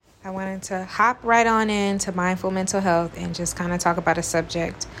I wanted to hop right on into mindful mental health and just kind of talk about a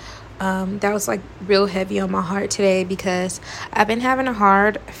subject that was like real heavy on my heart today because I've been having a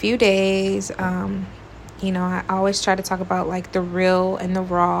hard few days. I always try to talk about like the real and the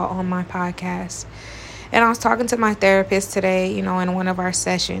raw on my podcast. And I was talking to my therapist today, in one of our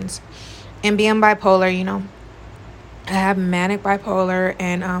sessions. And being bipolar, I have manic bipolar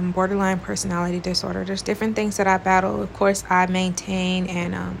and borderline personality disorder. There's different things that I battle. Of course, I maintain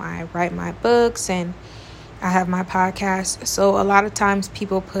and I write my books and I have my podcast. So a lot of times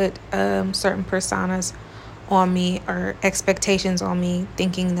people put certain personas on me or expectations on me,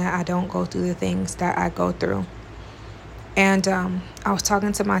 thinking that I don't go through the things that I go through. And I was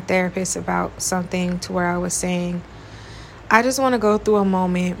talking to my therapist about something to where I was saying, I just want to go through a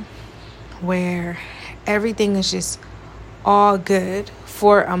moment where everything is just all good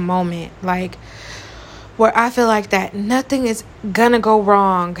for a moment, like where I feel like that nothing is gonna go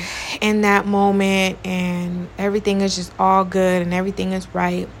wrong in that moment and everything is just all good and everything is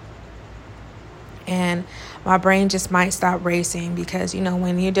right, and my brain just might stop racing because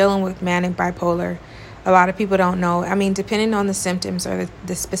when you're dealing with manic bipolar, a lot of people don't know. I mean, depending on the symptoms or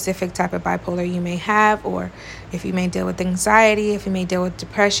the specific type of bipolar you may have, or if you may deal with anxiety, if you may deal with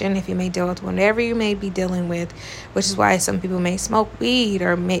depression, if you may deal with whatever you may be dealing with, which is why some people may smoke weed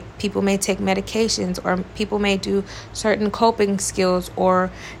or people may take medications, or people may do certain coping skills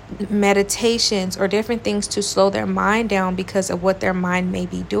or meditations or different things to slow their mind down because of what their mind may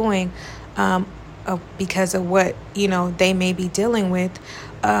be doing, because of what they may be dealing with.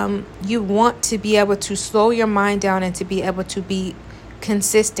 You want to be able to slow your mind down and to be able to be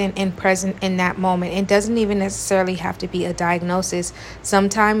consistent and present in that moment. It doesn't even necessarily have to be a diagnosis.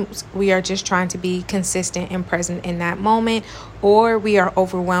 Sometimes we are just trying to be consistent and present in that moment, or we are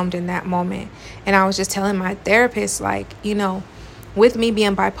overwhelmed in that moment. And I was just telling my therapist, with me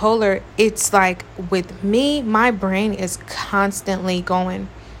being bipolar, it's like with me, my brain is constantly going.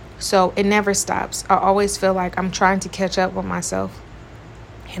 So it never stops. I always feel like I'm trying to catch up with myself.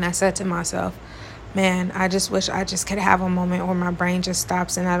 And I said to myself, man, I just wish I just could have a moment where my brain just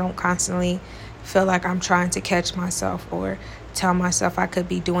stops and I don't constantly feel like I'm trying to catch myself or tell myself I could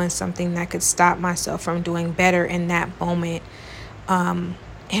be doing something that could stop myself from doing better in that moment. And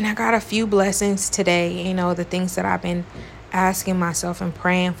I got a few blessings today, the things that I've been asking myself and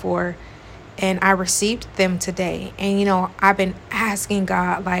praying for. And I received them today. And, I've been asking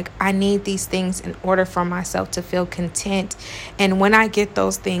God, I need these things in order for myself to feel content. And when I get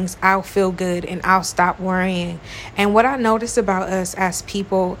those things, I'll feel good and I'll stop worrying. And what I notice about us as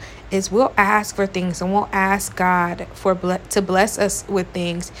people is we'll ask for things and we'll ask God to bless us with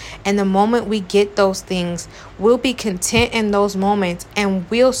things. And the moment we get those things, we'll be content in those moments and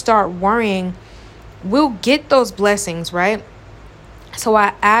we'll start worrying. We'll get those blessings, right? So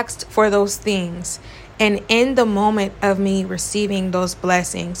I asked for those things, and in the moment of me receiving those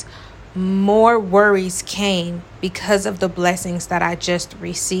blessings, more worries came because of the blessings that I just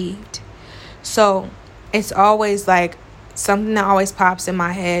received. So it's always like something that always pops in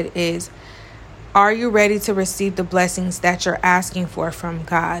my head is, are you ready to receive the blessings that you're asking for from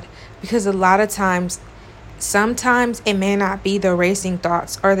God? Because a lot of times, sometimes it may not be the racing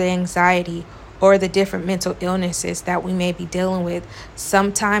thoughts or the anxiety or the different mental illnesses that we may be dealing with.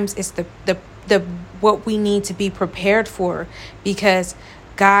 Sometimes it's the what we need to be prepared for, because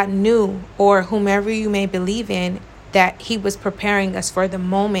God knew, or whomever you may believe in, that He was preparing us for the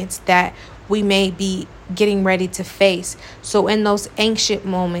moments that we may be getting ready to face. So in those anxious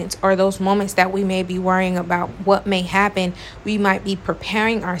moments, or those moments that we may be worrying about what may happen, we might be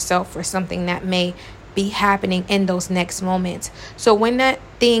preparing ourselves for something that may be happening in those next moments. So when that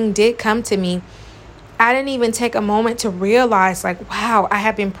thing did come to me, I didn't even take a moment to realize, wow, I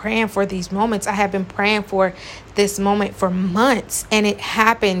have been praying for these moments. I have been praying for this moment for months, and it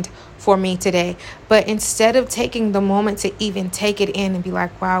happened for me today. But instead of taking the moment to even take it in and be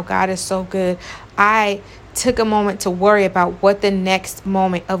like, wow, God is so good, I took a moment to worry about what the next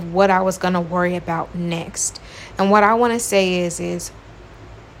moment of what I was going to worry about next. And what I want to say is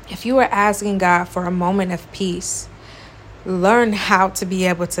if you are asking God for a moment of peace, learn how to be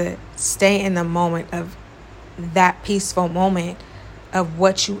able to stay in the moment of that peaceful moment of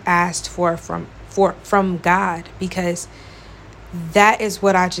what you asked for from God, because that is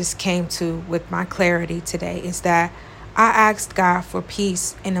what I just came to with my clarity today, is that I asked God for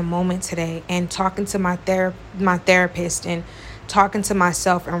peace in a moment today, and talking to my therapist and talking to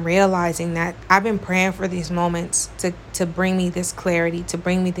myself and realizing that I've been praying for these moments to bring me this clarity, to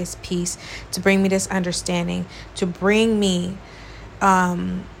bring me this peace, to bring me this understanding, to bring me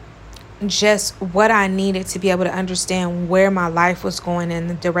just what I needed to be able to understand where my life was going and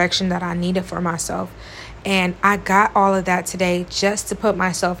the direction that I needed for myself. And I got all of that today just to put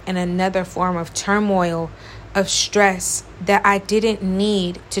myself in another form of turmoil, of stress that I didn't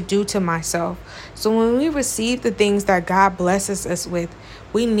need to do to myself. So when we receive the things that God blesses us with,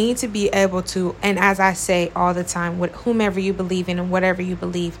 we need to be able to, and as I say all the time, with whomever you believe in and whatever you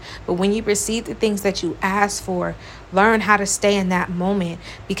believe, but when you receive the things that you ask for, learn how to stay in that moment,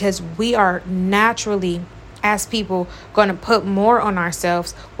 because we are naturally, as people, going to put more on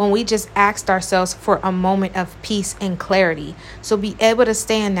ourselves when we just asked ourselves for a moment of peace and clarity. So be able to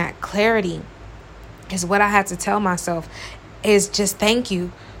stay in that clarity is what I had to tell myself, is just thank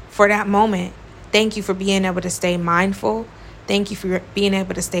you for that moment. Thank you for being able to stay mindful. Thank you for being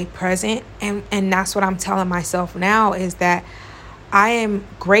able to stay present. And that's what I'm telling myself now, is that I am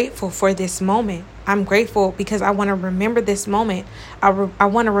grateful for this moment. I'm grateful because I want to remember this moment. I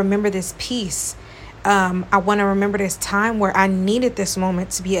want to remember this peace. I want to remember this time where I needed this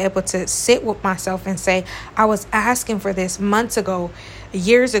moment to be able to sit with myself and say, I was asking for this months ago,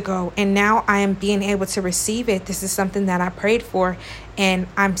 years ago, and now I am being able to receive it. This is something that I prayed for, and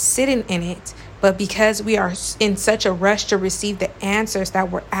I'm sitting in it. But because we are in such a rush to receive the answers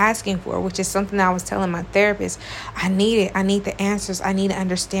that we're asking for, which is something that I was telling my therapist, I need it. I need the answers. I need to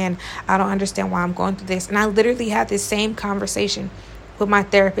understand. I don't understand why I'm going through this. And I literally had this same conversation with my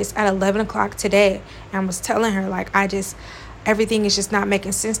therapist at 11 o'clock today. And I was telling her, like, everything is just not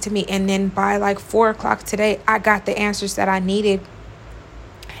making sense to me. And then by like 4 o'clock today, I got the answers that I needed.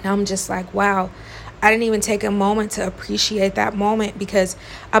 And I'm just like, wow. I didn't even take a moment to appreciate that moment, because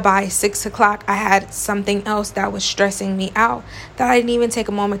by 6 o'clock, I had something else that was stressing me out that I didn't even take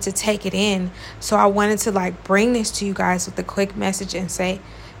a moment to take it in. So I wanted to bring this to you guys with a quick message and say,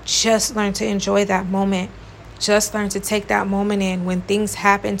 just learn to enjoy that moment. Just learn to take that moment in. When things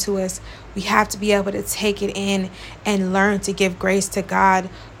happen to us, we have to be able to take it in and learn to give grace to God.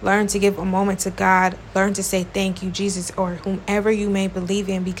 Learn to give a moment to God. Learn to say thank you, Jesus, or whomever you may believe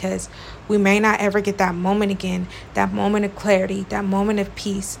in, because we may not ever get that moment again, that moment of clarity, that moment of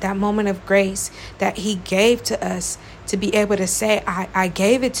peace, that moment of grace that He gave to us, to be able to say, I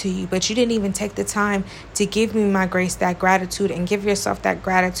gave it to you, but you didn't even take the time to give me my grace, that gratitude, and give yourself that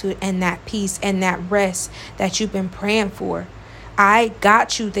gratitude and that peace and that rest that you've been praying for. I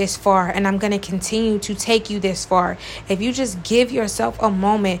got you this far, and I'm going to continue to take you this far. If you just give yourself a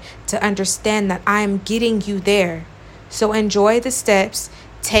moment to understand that I am getting you there. So enjoy the steps,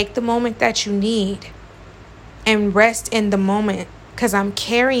 take the moment that you need, and rest in the moment, because I'm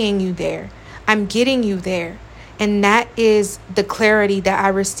carrying you there. I'm getting you there. And that is the clarity that I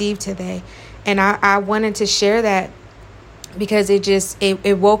received today. And I wanted to share that because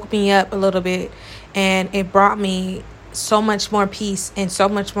it woke me up a little bit, and it brought me so much more peace and so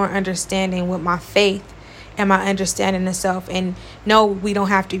much more understanding with my faith and my understanding of self. And no, we don't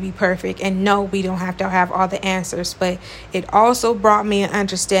have to be perfect, and no, we don't have to have all the answers, but it also brought me an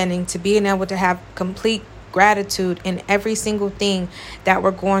understanding to being able to have complete gratitude in every single thing that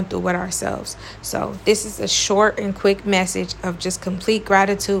we're going through with ourselves. So this is a short and quick message of just complete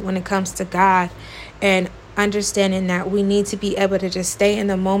gratitude when it comes to God, and understanding that we need to be able to just stay in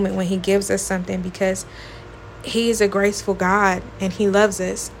the moment when He gives us something, because He is a graceful God and He loves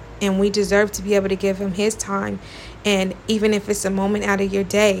us, and we deserve to be able to give Him His time. And even if it's a moment out of your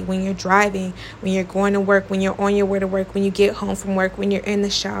day, when you're driving, when you're going to work, when you're on your way to work, when you get home from work, when you're in the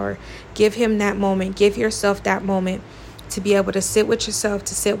shower, give Him that moment. Give yourself that moment to be able to sit with yourself,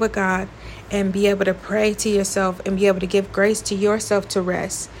 to sit with God, and be able to pray to yourself and be able to give grace to yourself to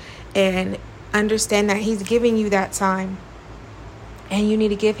rest, and understand that He's giving you that time, and you need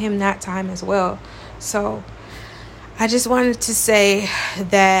to give Him that time as well. So I just wanted to say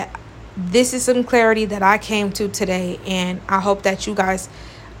that this is some clarity that I came to today, and I hope that you guys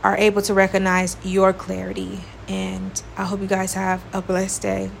are able to recognize your clarity. And I hope you guys have a blessed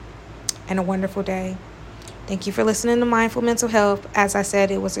day and a wonderful day. Thank you for listening to Mindful Mental Health. As I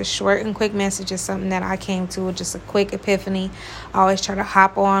said, it was a short and quick message. It's something that I came to, just a quick epiphany. I always try to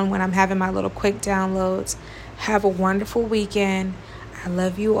hop on when I'm having my little quick downloads. Have a wonderful weekend. I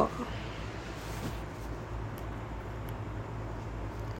love you all.